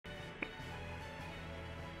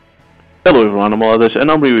Hello everyone, I'm theloladass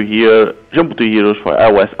and I'm reviewing here Jumputi heroes for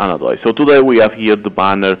iOS and Android. So today we have here the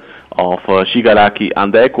banner of Shigaraki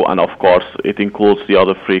and Deku, and of course it includes the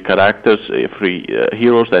other three characters, three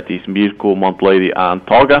heroes, that is Mirko, Lady and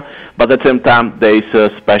Toga. But at the same time there is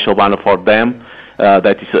a special banner for them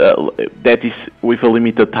that is with a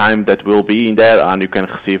limited time that will be in there, and you can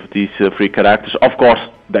receive these three characters. Of course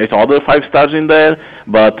there's other 5 stars in there,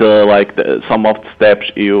 but some of the steps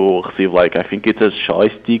you receive, like I think it's a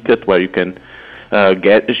choice ticket where you can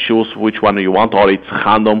choose which one you want, or it's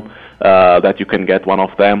random that you can get one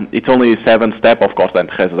of them. It's only 7 steps, of course, and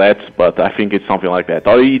it has that, but I think it's something like that.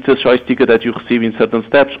 Or it's a choice ticket that you receive in certain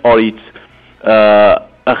steps, or it's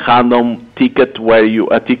a random ticket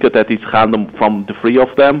a ticket that is random from the 3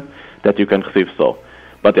 of them that you can receive. So,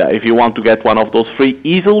 but yeah, if you want to get one of those 3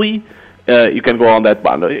 easily, you can go on that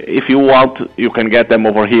banner. If you want, you can get them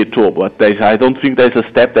over here too, but I don't think there's a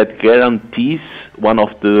step that guarantees one of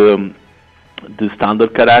the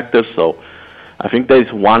standard characters. So I think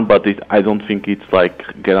there's one, but I don't think it's like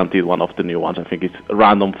guaranteed one of the new ones. I think it's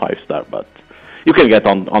random 5-star, but you can get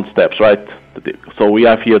on steps, right? So we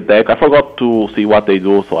have here Deku. I forgot to see what they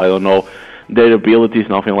do, so I don't know their abilities,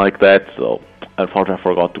 nothing like that. So unfortunately I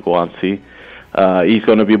forgot to go and see. He's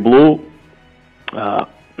gonna be blue.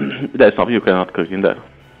 That's something you cannot click in there.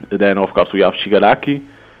 Then of course we have Shigaraki,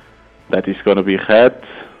 that is gonna be red.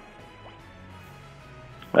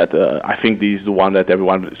 But I think this is the one that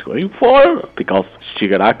everyone is going for, because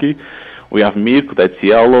Shigaraki. We have Mirko, that's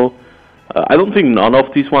yellow. I don't think none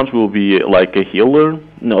of these ones will be like a healer.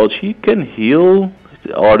 No, she can heal,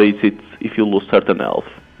 or is it if you lose certain health?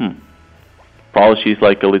 Probably she's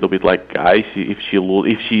like a little bit like Ice. If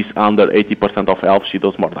she's under 80% of health, she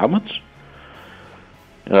does more damage.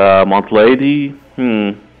 Lady,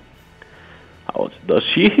 does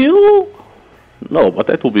she heal? No, but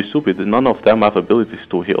that would be stupid. None of them have abilities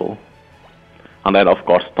to heal. And then of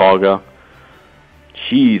course Toga.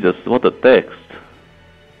 Jesus, what a text.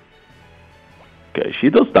 Okay, she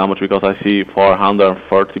does damage because I see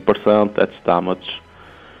 430%, that's damage.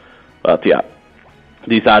 But yeah,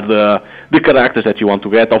 these are the characters that you want to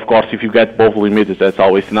get. Of course, if you get both limited, that's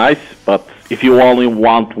always nice. But if you only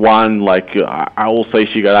want one, like I will say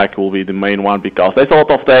Shigaraki will be the main one, because there's a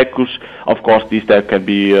lot of Dekus. Of course, this deck can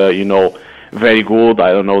be, very good.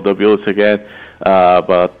 I don't know the abilities again,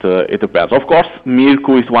 but it depends. Of course,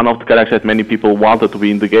 Mirko is one of the characters that many people wanted to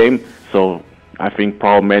be in the game, so I think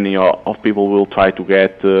probably many of people will try to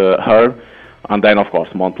get her. And then of course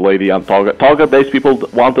Lady and Toga. Toga, these people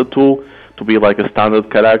wanted to be like a standard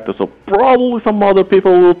character, so probably some other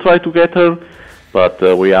people will try to get her, but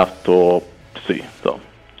we have to see. So,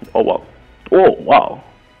 oh wow,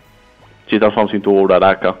 she transforms into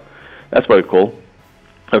Uraraka. That's very cool.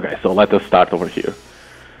 Okay, so let us start over here.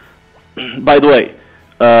 By the way,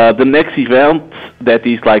 the next event that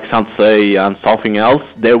is like Sansei and something else,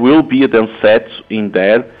 there will be a densetsu in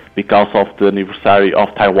there because of the anniversary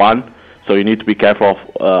of Taiwan. So you need to be careful of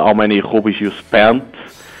how many rupees you spend,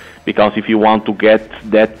 because if you want to get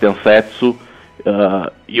that densetsu,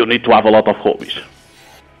 you need to have a lot of rupees.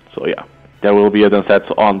 So yeah, there will be a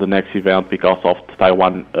densetsu on the next event because of the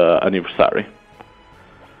Taiwan anniversary.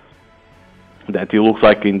 That it looks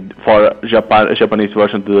like for Japanese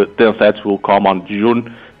version, the densetsu will come on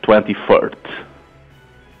June 23rd.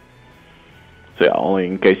 So yeah, only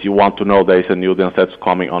in case you want to know, there is a new densetsu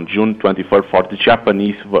coming on June 23rd for the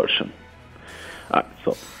Japanese version. Alright,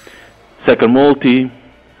 so second multi,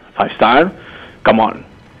 5-star. Come on,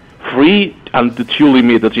 3 and 2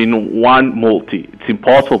 limited in 1 multi. It's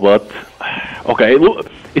impossible, but okay. Look,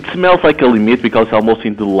 it smells like a limit because it's almost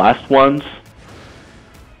in the last ones.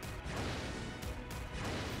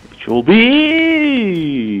 Will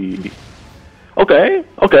be okay,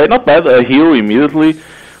 not bad. A hero immediately,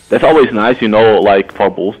 that's always nice, like for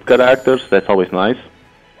boost characters, that's always nice.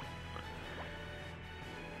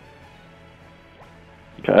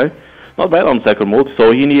 Okay, not bad on second multi.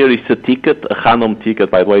 So in here is a ticket, a random ticket.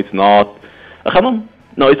 By the way, it's not a random.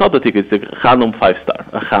 No, it's not a ticket. It's a random 5-star.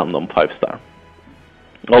 A random 5-star.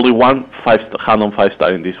 Only one random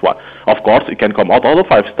 5-star in this one. Of course, it can come out all the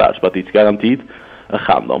 5 stars, but it's guaranteed a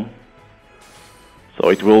random. So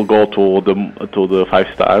it will go to the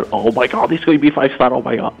 5-star. Oh my god, it's going to be 5-star. Oh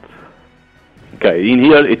my god. Okay, in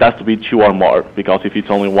here it has to be 2 or more, because if it's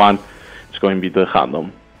only 1, it's going to be the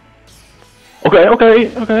random. Okay.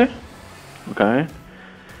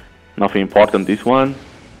 Nothing important this one.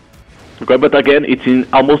 Okay, but again, it's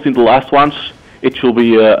almost in the last ones. It should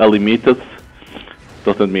be a limited.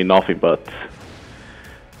 Doesn't mean nothing, but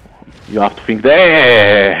you have to think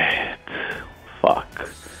that. Fuck.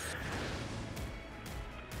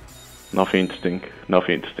 Nothing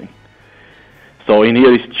interesting. So in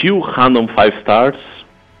here is 2 random 5 stars.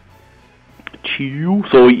 2.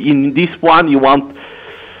 So in this one you want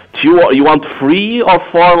 3 or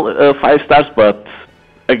 4 5 stars, but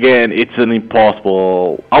again it's an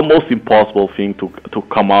almost impossible thing to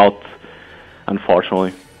come out,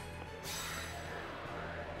 unfortunately.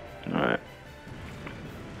 Alright.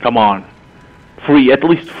 Come on. 3, at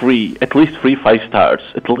least 3 5 stars,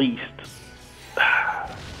 at least.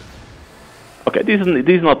 Okay, this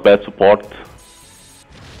is not bad support.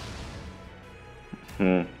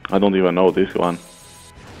 I don't even know this one.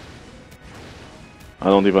 I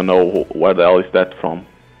don't even know where the hell is that from.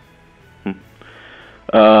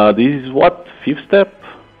 This is what? 5th step?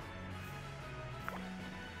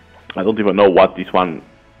 I don't even know what this one.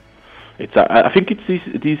 I think this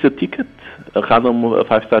is a ticket, a random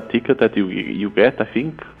 5-star ticket that you get. I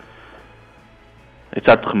think it's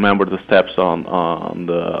hard to remember the steps on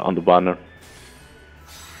the banner.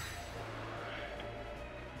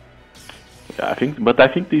 Yeah, I think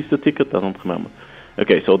this is the ticket. I don't remember.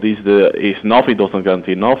 Okay, so this is nothing. Doesn't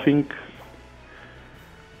guarantee nothing.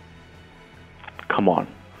 Come on,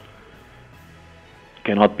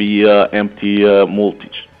 cannot be empty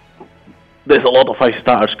multi. There's a lot of 5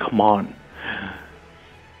 stars. Come on.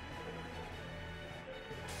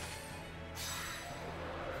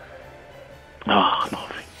 Ah,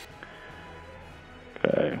 nothing.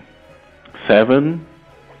 Okay, 7.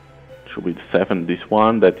 Should be the 7. This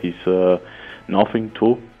one that is nothing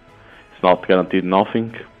too. It's not guaranteed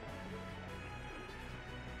nothing.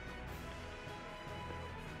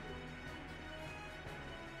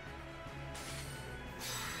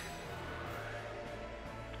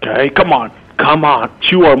 Okay, come on,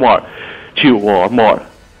 2 or more, 2 or more.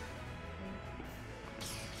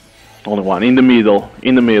 Only one in the middle.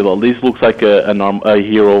 This looks like a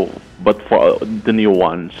hero, but for the new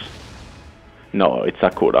ones. No, it's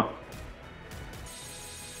Sakura.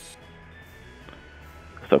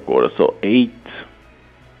 So 8.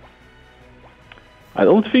 I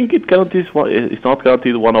don't think it guarantees one. It's not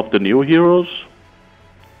guaranteed one of the new heroes.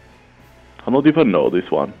 I don't even know this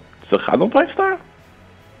one. It's a random 5-star.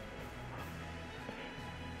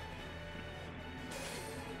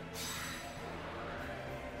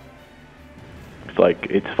 It's like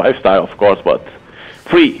it's 5-star, of course, but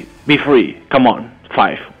 3. Be 3. Come on,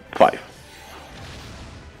 5.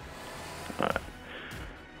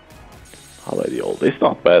 Already old. It's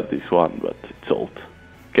not bad, this one, but it's old.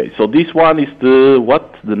 Okay, so this one is the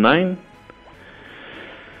what? The 9?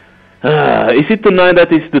 Is it the 9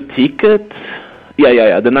 that is the ticket?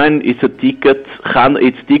 Yeah. The 9 is a ticket.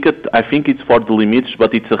 It's ticket. I think it's for the limits,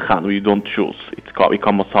 but it's a random. You don't choose. It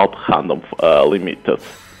comes out random limited.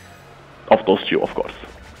 Of those 2, of course.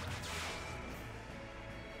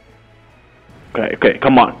 Okay.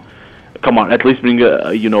 Come on. At least bring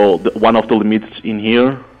one of the limits in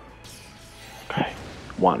here. Okay,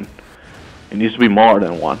 1. It needs to be more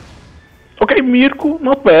than 1. Okay, Mirko,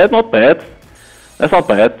 not bad. That's not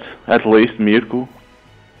bad. At least Mirko.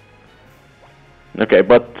 Okay,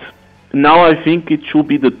 but now I think it should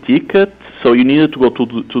be the ticket. So you need to go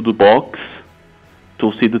to the box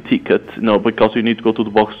to see the ticket. No, because you need to go to the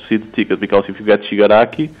box to see the ticket. Because if you get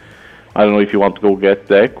Shigaraki, I don't know if you want to go get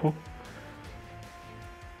Deku.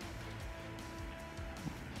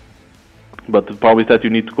 But the problem is that you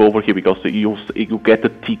need to go over here because you get a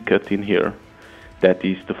ticket in here. That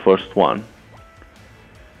is the first one.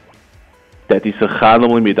 That is a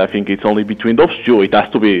random limit. I think it's only between those 2. It has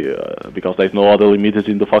to be because there's no other limits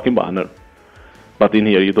in the fucking banner. But in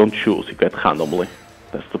here you don't choose. You get randomly.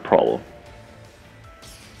 That's the problem.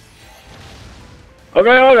 Okay,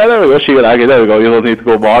 there we go. Shigaraki, there we go. You don't need to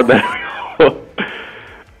go more. There we go.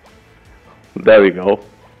 There we go.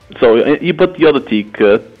 So you put the other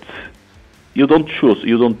ticket. You don't choose,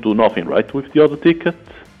 you don't do nothing, right, with the other ticket?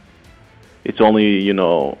 It's only,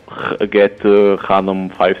 get random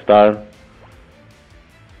 5-star.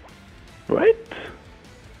 Right?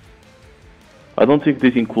 I don't think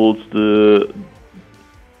this includes the...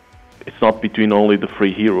 It's not between only the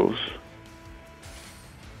 3 heroes.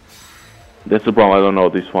 That's the problem, I don't know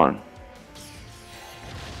this one.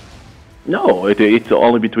 No, it's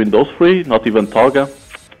only between those 3, not even Toga.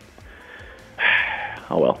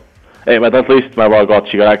 Oh well. Hey, but at least my brother got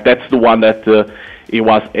Shigaraki. That's the one that he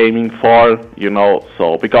was aiming for,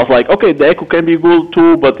 so, because okay, Deku can be good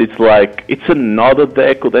too, but it's it's another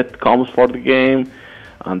Deku that comes for the game,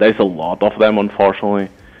 and there's a lot of them, unfortunately,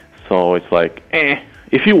 so it's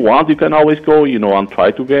if you want, you can always go, and try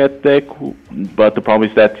to get Deku, but the problem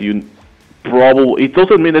is that it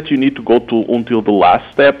doesn't mean that you need to go until the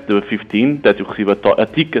last step, the 15, that you receive a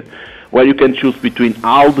ticket where you can choose between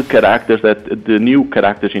all the characters, that the new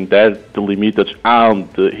characters in there, the limiteds and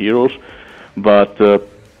the heroes. But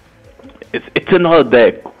it's another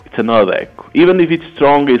deck. It's another deck. Even if it's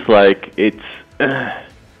strong, it's like it's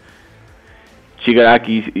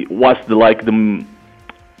Shigaraki was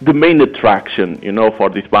the main attraction, you know, for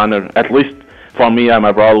this banner. At least for me and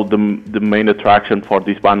my brother, the main attraction for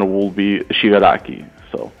this banner will be Shigaraki.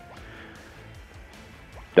 So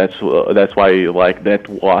that's why, like, that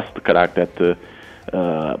was the character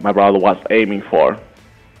that my brother was aiming for.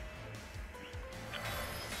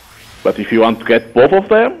 But if you want to get both of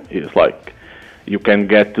them, it's like you can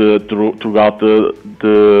get throughout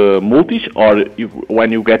the multis, or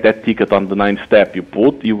when you get that ticket on the 9th step, you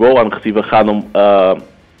go and receive a random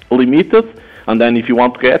limited, and then if you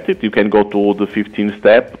want to get it, you can go to the 15th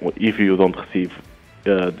step. If you don't receive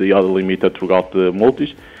the other limited throughout the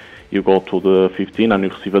multis, you go to the 15 and you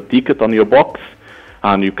receive a ticket on your box,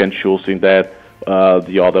 and you can choose in that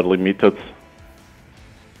the other limited.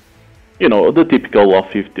 You know, the typical of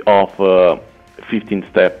 15th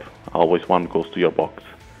step. Always one goes to your box.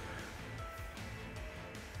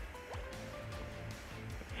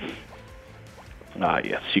 Ah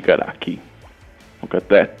yes, Shigaraki. Look at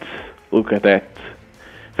that. Look at that.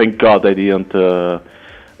 Thank God I didn't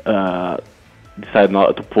decide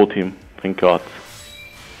not to put him. Thank God.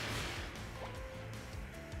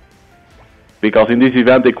 Because in this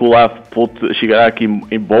event they could have put Shigaraki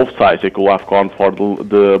in both sides. They could have gone for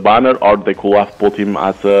the banner, or they could have put him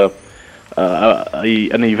as an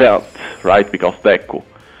event, right? Because Deku.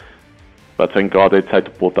 But thank God they decided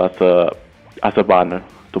to put as a banner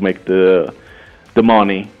to make the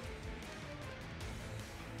money.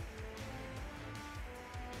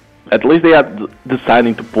 At least they are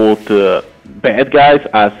deciding to put bad guys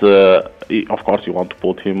as of course you want to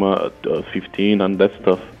put him 15 and that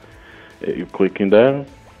stuff. You click in there.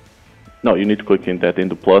 No, you need to click in that in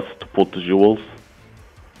the plus to put the jewels.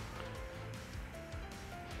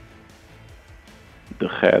 The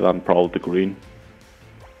red and probably the green.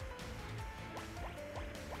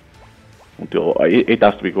 Until it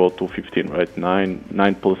has to be go to 15, right?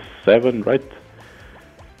 9 plus 7, right?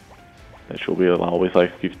 That should be always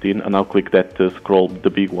like 15. And now click that scroll,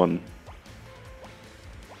 the big one.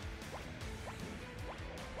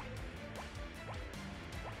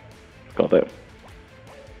 Got it.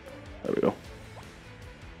 There we go.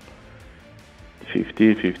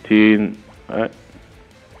 15, right?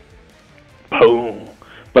 Boom!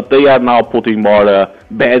 But they are now putting more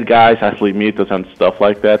bad guys as limiters and stuff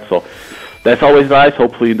like that, so that's always nice.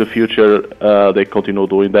 Hopefully in the future they continue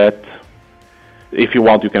doing that. If you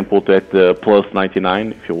want, you can put that plus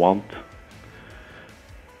 99 if you want.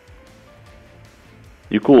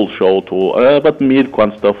 You could show to, but Mirko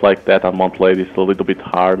and stuff like that and Montlade is a little bit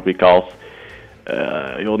hard because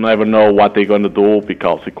you'll never know what they're gonna do,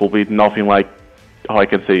 because it could be nothing like, how I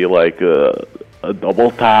can say, like a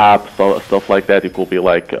double tap, stuff like that. It could be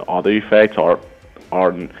like other effects or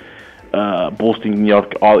boosting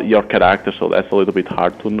your character, so that's a little bit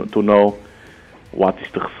hard to know what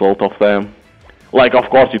is the result of them. Like, of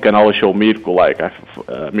course, you can always show Mirko, like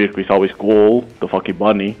Mirko is always cool, the fucking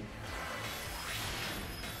bunny.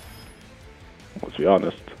 Let's be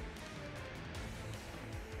honest.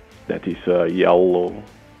 That is yellow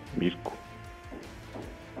Mirko.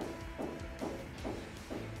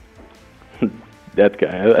 That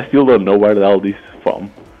guy, I still don't know where the hell this is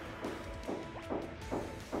from.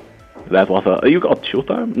 That was a... You got 2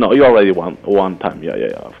 time? No, you already won 1 time. Yeah,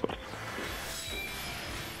 of course.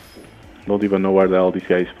 Don't even know where the hell this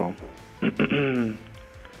guy is from.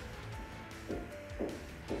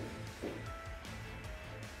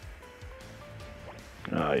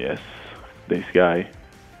 Ah, yes. This guy.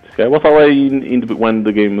 This guy was already when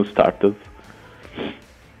the game started.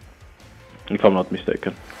 If I'm not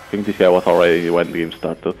mistaken. I think this guy was already when the game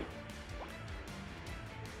started.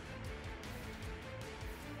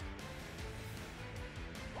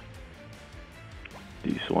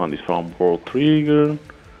 This one is from World Trigger.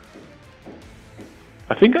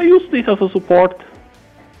 I think I used this as a support.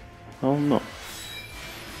 Oh no.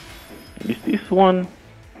 Is this one?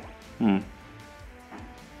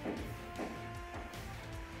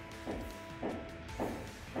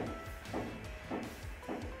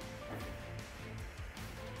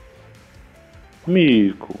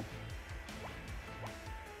 Mirko.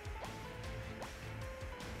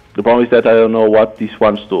 The problem is that I don't know what these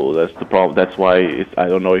ones do. That's the problem. That's why I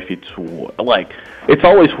don't know if it's like, it's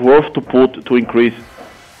always worth to increase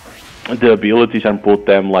the abilities and put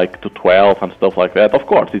them like to 12 and stuff like that. Of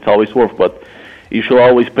course, it's always worth, but you should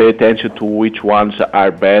always pay attention to which ones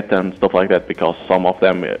are bad and stuff like that, because some of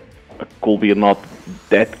them could be not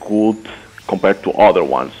that good compared to other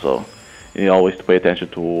ones. So you need always to pay attention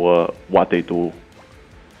to what they do.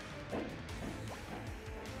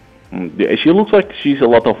 Yeah, she looks like she's a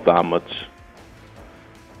lot of damage.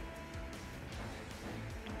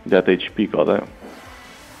 That HP, goddamn.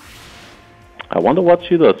 I wonder what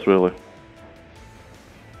she does really.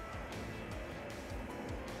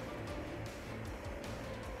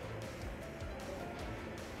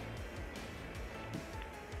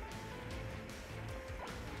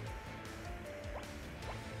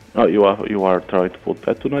 Oh, you are trying to put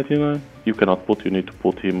that to 99? You cannot put, you need to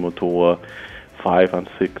put him to 5 and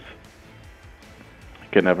 6. You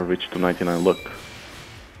can never reach to 99, look.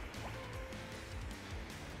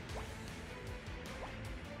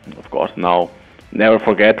 Of course, now, never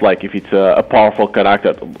forget, like, if it's a powerful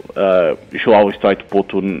character, you should always try to put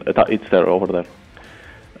to, it's there, over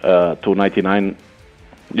there, to 99.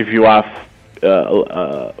 If you have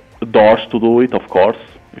doors to do it, of course.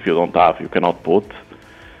 If you don't have, you cannot put.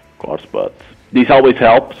 Course, but this always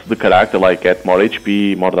helps the character, like get more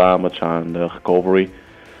HP, more damage, and recovery.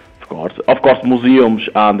 Of course, museums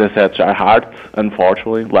and the sets are hard,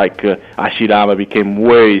 unfortunately. Like Ashirama became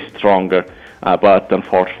way stronger, but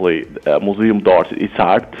unfortunately, museum doors it's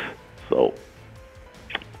hard. So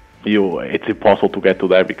it's impossible to get to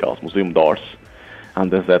there because museum doors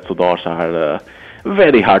and the Zetsu doors are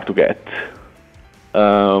very hard to get.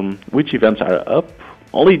 Which events are up?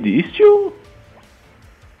 Only these two?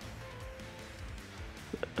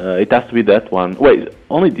 It has to be that one. Wait,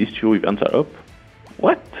 only these two events are up?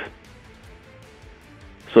 What?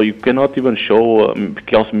 So you cannot even show,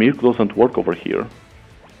 because Mirk doesn't work over here.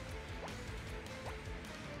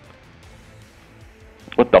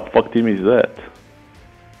 What the fuck team is that?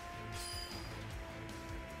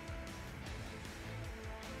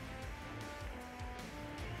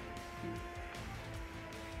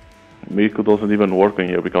 Mirk doesn't even work in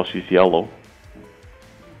here because she's yellow.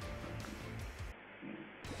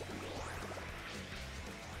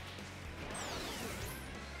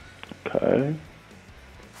 Okay.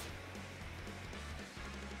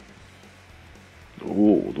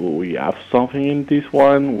 Ooh, do we have something in this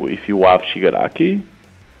one? If you have Shigaraki?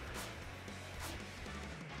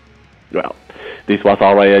 Well, this was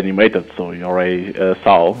already animated, so you already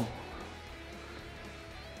saw.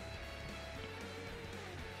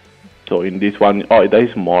 So in this one, oh, there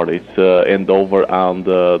is more. It's Endover and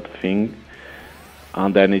the thing,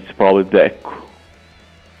 and then it's probably Deku.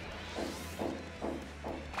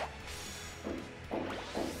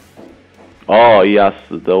 Oh, yes,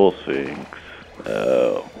 those things.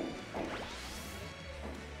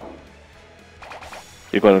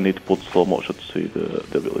 You're gonna need to put slow motion to see the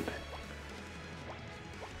ability.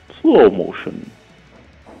 Slow motion.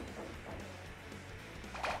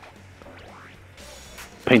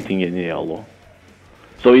 Painting in yellow.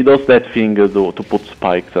 So he does that thing to put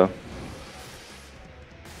spikes, huh?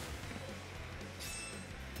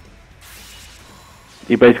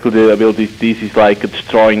 He basically, the ability this is like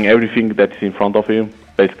destroying everything that is in front of him.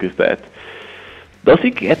 Basically is that. Does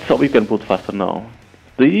he get so he can put faster now?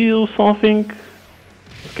 Do you do something?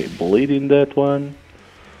 Okay, bleed in that one.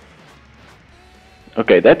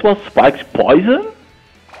 Okay, that was Spike's poison?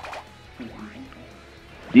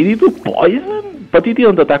 Did he do poison? But he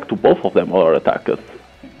didn't attack to both of them or attack us.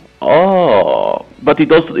 Oh, but he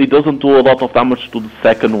doesn't do a lot of damage to the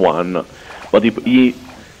second one. But he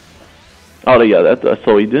oh yeah, that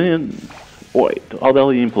so he didn't. Wait, how the hell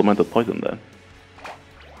he implemented poison then?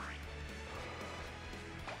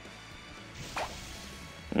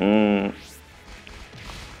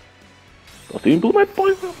 Does he implement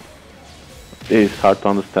poison? It's hard to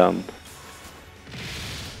understand.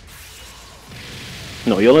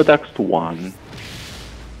 No, he only attacks to one.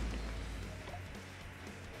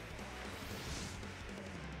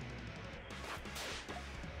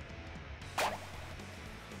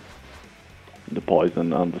 The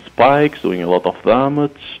poison and the spikes doing a lot of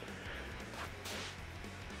damage.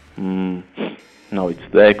 No, it's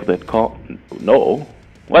Deku that no.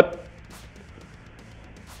 What?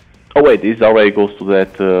 Oh wait, this already goes to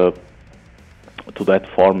that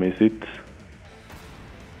form, is it?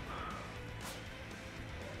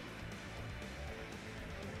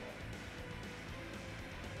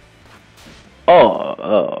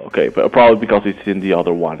 Oh, okay, probably because it's in the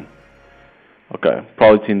other one. Okay,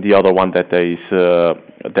 probably it's in the other one that there is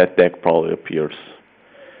that deck probably appears.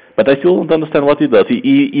 But I still don't understand what he does.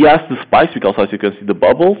 He has the spikes because, as you can see, the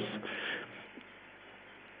bubbles.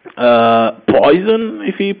 Poison,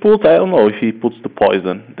 if he puts, I don't know if he puts the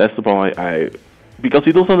poison. That's the problem. Because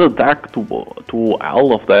he doesn't attack to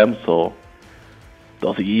all of them, so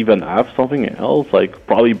Does he even have something else? Like,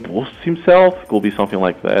 probably boosts himself? Could be something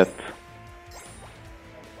like that.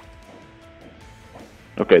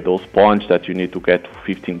 Okay, those points that you need to get to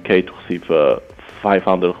 15k to receive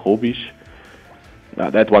 500 rubies.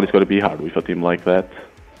 That one is going to be hard with a team like that.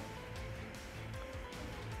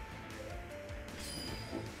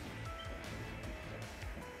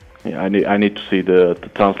 Yeah, I need to see the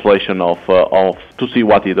translation of to see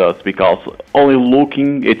what he does, because only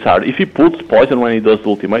looking it's hard. If he puts poison when he does the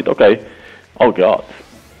ultimate, okay. Oh god.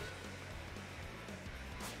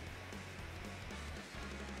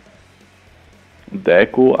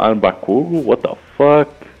 Deku and Bakugo, what the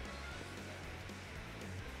fuck?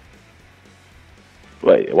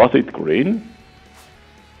 Wait, was it green?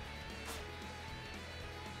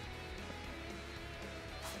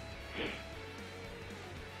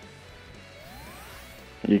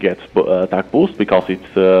 He gets attack boost because it's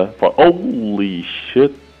for holy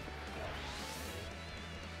shit.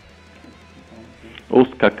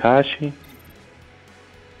 Kakashi.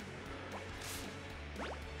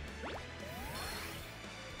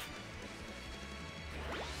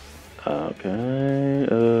 Okay.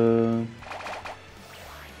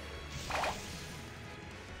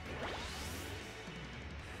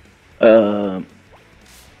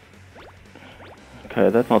 Okay,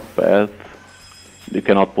 that's not bad. You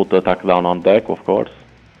cannot put the attack down on deck, of course.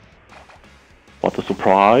 What a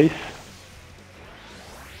surprise.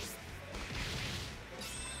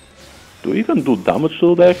 Do you even do damage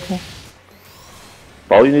to the Deku?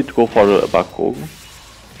 Probably need to go for Bakugo.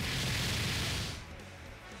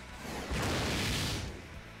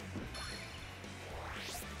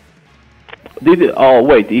 Oh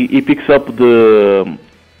wait, he picks up those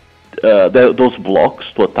blocks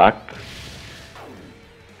to attack.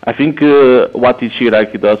 I think what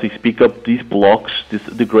Shigaraki does is pick up these blocks,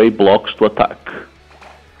 the grey blocks to attack.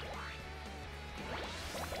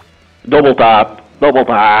 Double tap! Double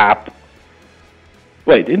tap!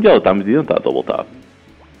 Wait, in the other time he didn't have double tap.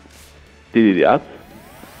 Did he that?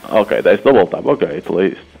 Okay, that's double tap, okay, at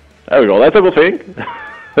least. There we go, that's a good thing.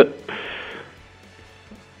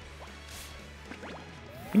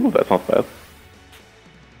 Ooh, that's not bad.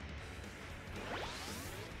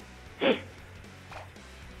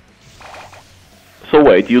 So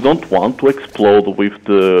wait, you don't want to explode with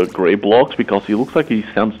the grey blocks, because he looks like he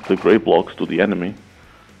sends the grey blocks to the enemy.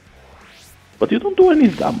 But you don't do any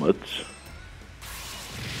damage.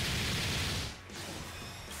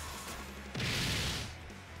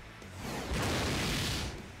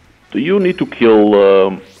 Do you need to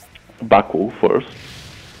kill Baku first?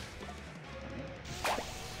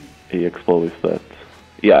 He explodes that.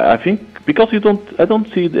 Yeah, I think because I don't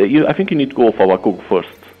see I think you need to go for Baku first.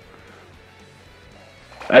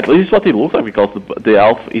 At least what it looks like, because the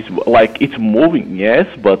elf is like, it's moving, yes,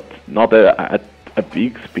 but not at a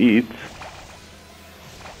big speed.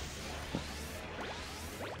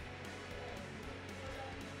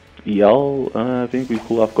 Yellow, I think we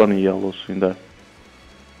could have gone yellows in there.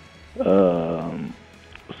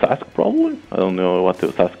 Sask probably? I don't know what the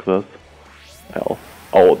Sask does. Elf.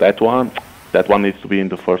 Oh, that one needs to be in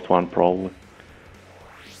the first one probably.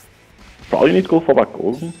 Probably need to go for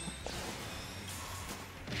Bakugo.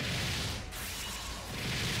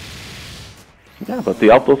 Yeah, but the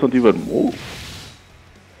elf doesn't even move.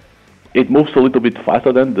 It moves a little bit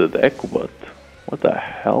faster than the Deku, but what the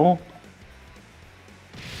hell?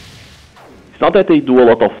 It's not that they do a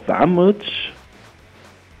lot of damage.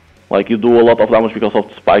 Like, you do a lot of damage because of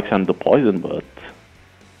the spikes and the poison, but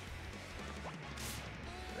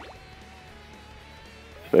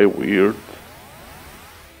it's very weird.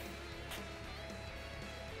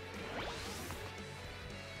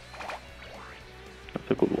 That's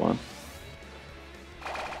a good one.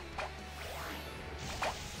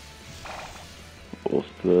 What's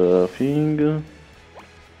the thing?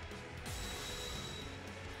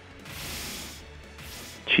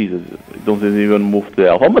 Jesus, it doesn't even move the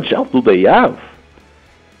elf. How much health do they have?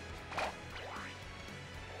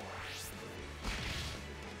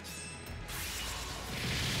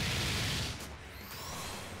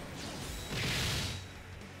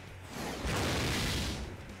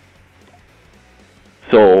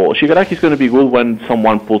 So Shigaraki is going to be good when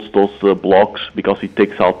someone puts those blocks, because he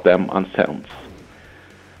takes out them and sends.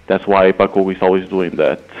 That's why Bakugo is always doing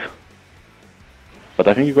that. But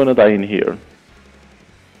I think you're going to die in here.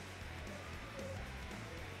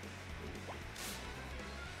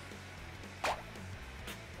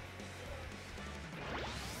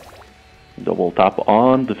 Double tap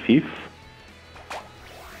on the 5th.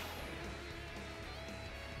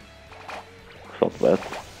 It's not bad.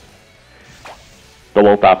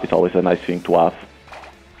 Double tap is always a nice thing to have.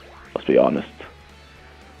 Let's be honest.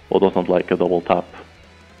 Or doesn't like a double tap.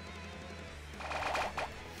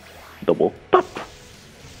 Double tap.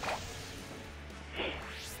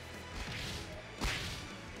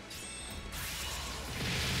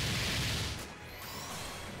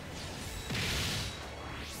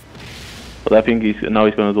 But I think now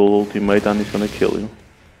he's gonna do ultimate and he's gonna kill you.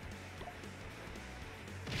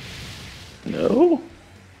 No?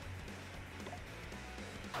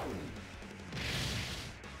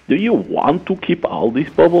 Do you want to keep all these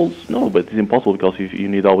bubbles? No, but it's impossible because you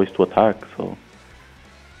need always to attack, so...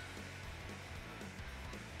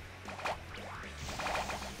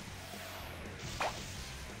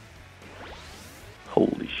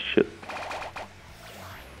 Holy shit.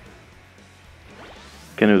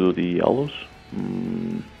 Can you do the yellows?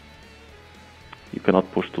 You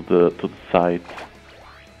cannot push to the side.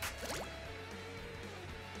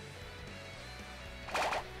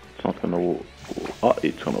 It's not gonna... Oh,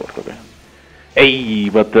 it's gonna work, okay. Hey,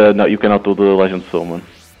 but no, you cannot do the Legend Summon.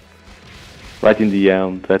 Right in the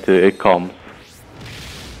end, that it comes.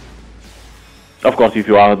 Of course, if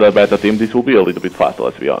you are the better team, this will be a little bit faster,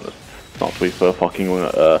 let's be honest. It's not with fucking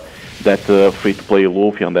that free-to-play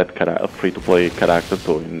Luffy and that free-to-play character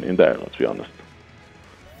too in there, let's be honest.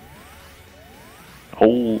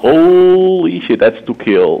 Holy shit, that's to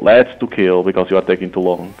kill. That's to kill because you are taking too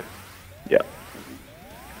long. Yeah.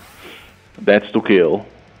 That's to kill.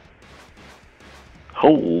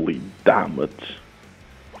 Holy damn it.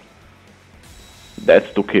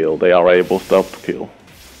 That's to kill. They are able to stop to kill.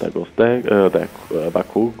 There goes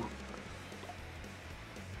Deku.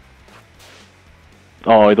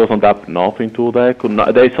 Oh, it doesn't have nothing to Deku.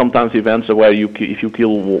 No, there's sometimes events where if you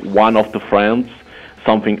kill one of the friends,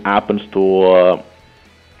 something happens to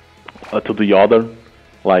the other,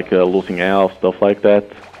 like losing health, stuff like that.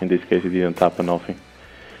 In this case, it didn't happen nothing.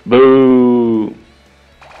 Boo!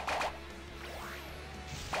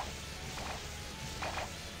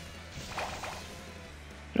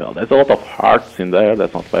 Well, there's a lot of hearts in there,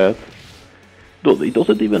 that's not bad. Dude, it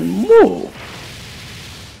doesn't even move!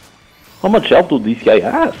 How much health do this guy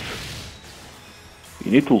have?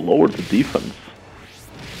 You need to lower the defense.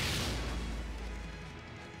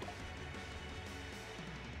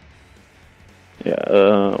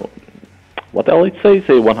 Yeah, what else it say?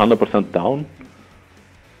 Say 100% down?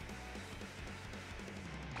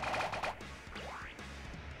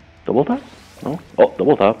 Double tap? No? Oh,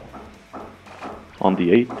 double tap. On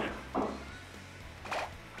the 8.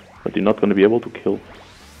 But you're not going to be able to kill.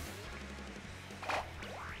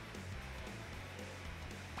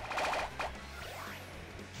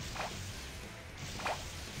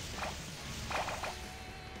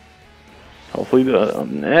 Hopefully,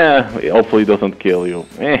 hopefully it doesn't kill you.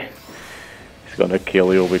 It's gonna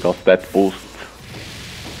kill you because that boost.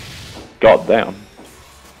 God damn.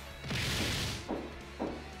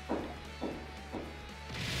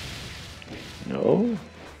 No.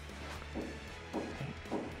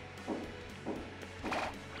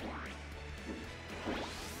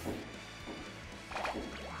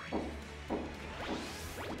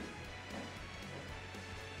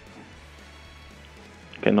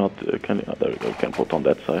 Cannot, there we go, can put on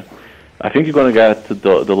that side. I think you're gonna get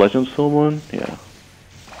the Legend Summon, yeah.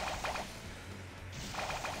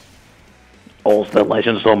 Also the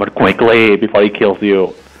Legend Summon quickly before he kills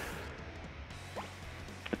you.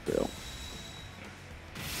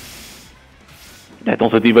 That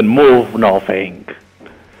doesn't even move, nothing.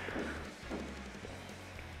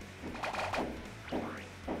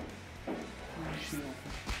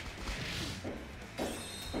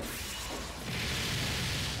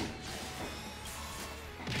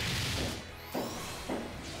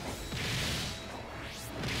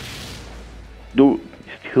 Dude,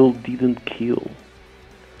 still didn't kill.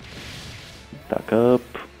 Back up.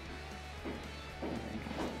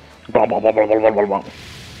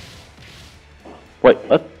 Wait,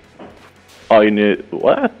 what? Oh, you need...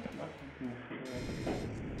 what?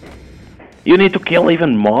 You need to kill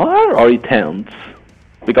even more? Or it ends?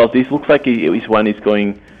 Because this looks like it is when it's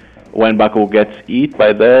going... when Baku gets eat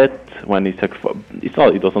by that, when he sacrifices... it's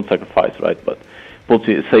not, it doesn't sacrifice, right? But puts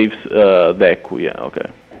it, saves Deku, yeah, okay.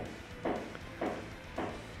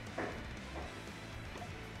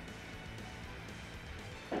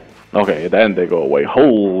 Okay, then they go away.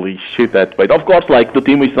 Holy shit, that wait. Of course, like, the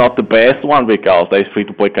team is not the best one because there's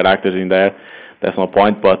free-to-play characters in there. That's no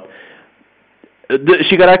point, but... the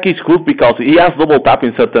Shigaraki is good because he has double tap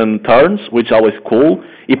in certain turns, which is always cool.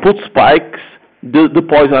 He puts spikes. The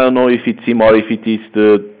poison, I don't know if it's him or if it is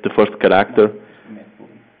the first character.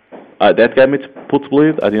 that guy puts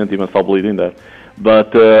bleed. I didn't even saw bleed in there.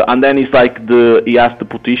 But and then it's like he has the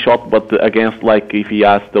putty shot, but against like if he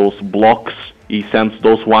has those blocks, he sends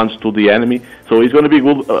those ones to the enemy. So it's gonna be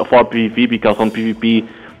good for PvP because on PvP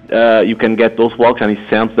you can get those blocks and he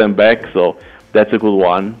sends them back. So that's a good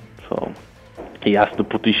one. So he has the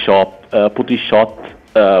putty shot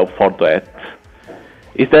for that.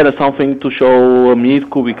 Is there something to show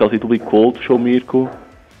Mirko? Because it will be cool to show Mirko.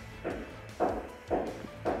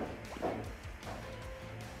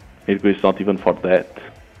 Mirko is not even for that.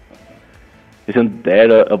 Isn't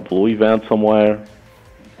there a blue event somewhere?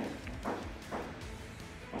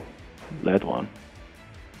 That one.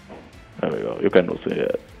 There we go. You can also see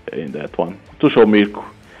it in that one. To show Mirko.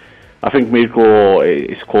 I think Mirko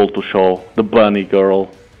is cool to show. The bunny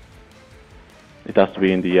girl. It has to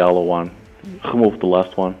be in the yellow one. Remove the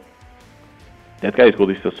last one. That guy is good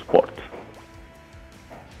as a support.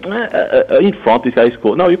 In front, this guy is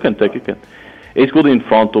cool. No, you can take. You can. He's good in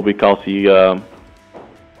front too because he.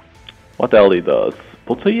 What else he does?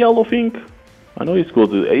 Puts a yellow thing. I know he's good.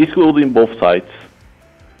 He's good in both sides.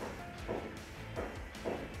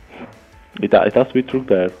 It has to be through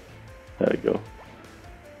there. There we go.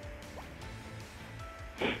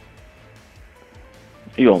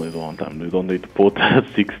 You only do one time. You don't need to put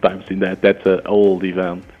 6 times in that. That's an old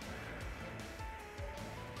event.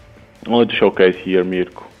 Only to showcase here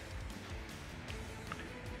Mirko.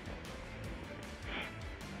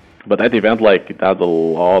 But that event, like, it has a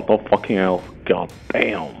lot of fucking health. God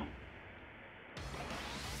damn.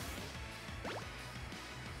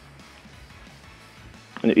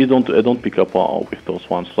 You don't pick up with those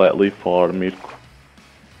ones slightly for Mirko.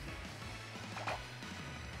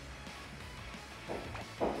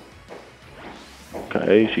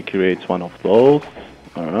 Okay, she creates one of those.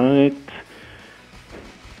 Alright.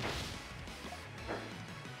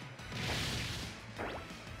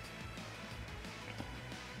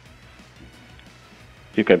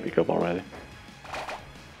 You can pick up already.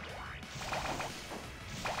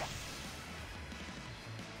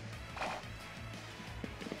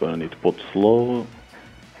 Gonna need to put slow.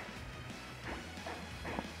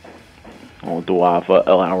 Oh, do I have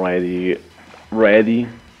already ready?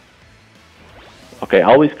 Okay,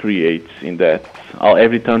 always creates in that.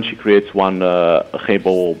 Every turn she creates one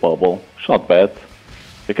rainbow bubble. It's not bad.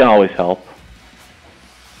 It can always help.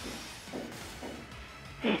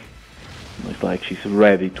 It's like she's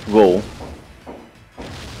ready to go.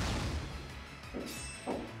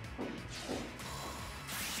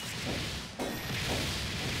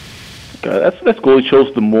 Okay, that's cool. It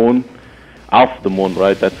shows the moon. Half the moon,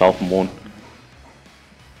 right? That's half moon.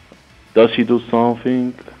 Does she do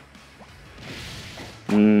something?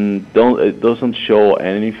 It doesn't show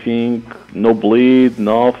anything. No bleed,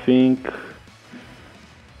 nothing.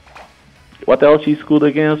 What else she's good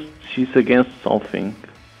against? She's against something.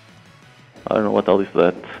 I don't know what else is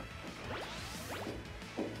that.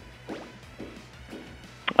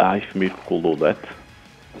 If Mirko could do that.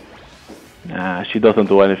 Nah, she doesn't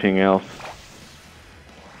do anything else.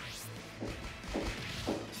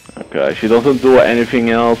 Okay, she doesn't do anything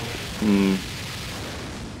else.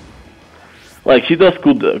 Like she does a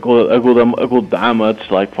good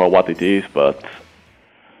damage, like for what it is, but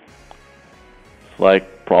it's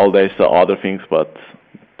like probably there's other things, but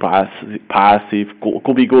passive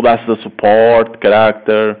could be good as a support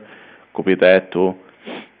character, could be that too.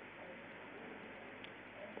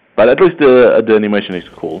 But at least the animation is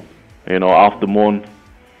cool. You know, off the moon,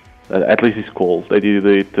 at least it's cool. They did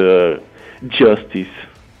it justice.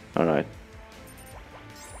 Alright.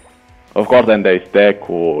 Of course, then there's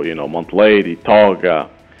Deku, you know, Lady, Toga,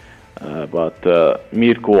 but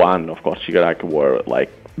Mirko and of course Shigaraki were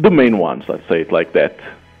like the main ones. Let's say it like that.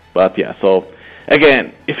 But yeah, so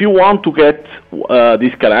again, if you want to get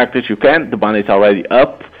these characters, you can. The banner is already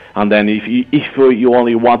up. And then if you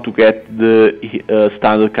only want to get the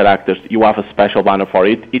standard characters, you have a special banner for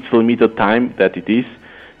it. It's limited time that it is,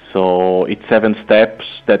 so it's 7 steps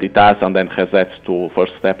that it has, and then resets to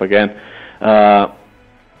first step again.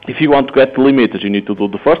 If you want to get limited, you need to do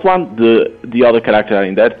the first one. The other characters are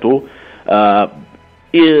in there too.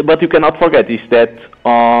 But you cannot forget is that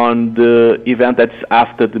on the event that's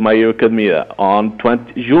after the My Hero Academia, on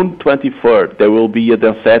June 23rd, there will be a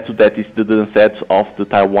densetsu that is the densetsu of the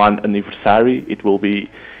Taiwan anniversary. It will be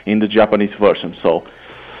in the Japanese version. So,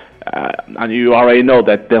 and you already know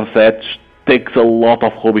that densetsu takes a lot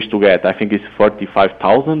of rubies to get. I think it's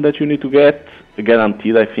 35,000 that you need to get,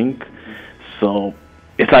 guaranteed, I think. So,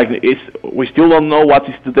 it's like we still don't know what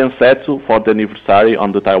is the densetsu for the anniversary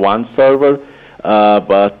on the Taiwan server.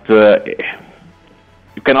 But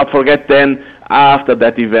you cannot forget then, after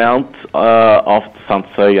that event of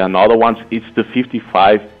Sansei and other ones, it's the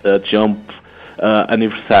 55 jump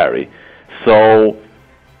anniversary. So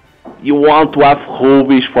you want to have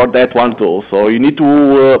hobbies for that one too. So you need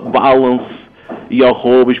to balance your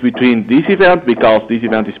hobbies between this event, because this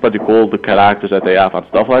event is pretty cool, the characters that they have and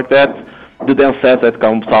stuff like that, the dance set that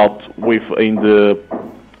comes out with in the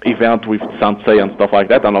event with Sansei and stuff like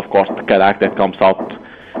that, and of course the character that comes out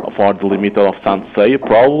for the limiter of Sansei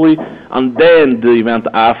probably, and then the event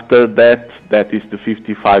after that, that is the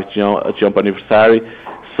 55 jump anniversary.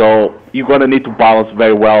 So you're gonna need to balance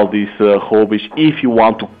very well these hobbies if you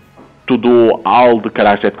want to do all the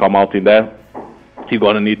characters that come out in there. You're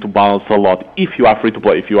gonna need to balance a lot. If you are free to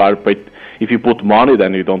play, if you put money,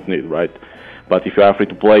 then you don't need, right? But if you are free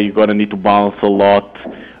to play, you're gonna need to balance a lot.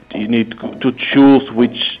 You need to choose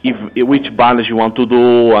which banners you want to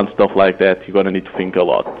do and stuff like that. You're gonna need to think a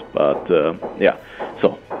lot. But yeah,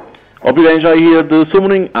 so hope you enjoy here the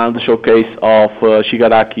summoning and the showcase of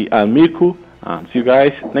Shigaraki and Miku. And see you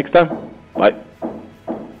guys next time. Bye.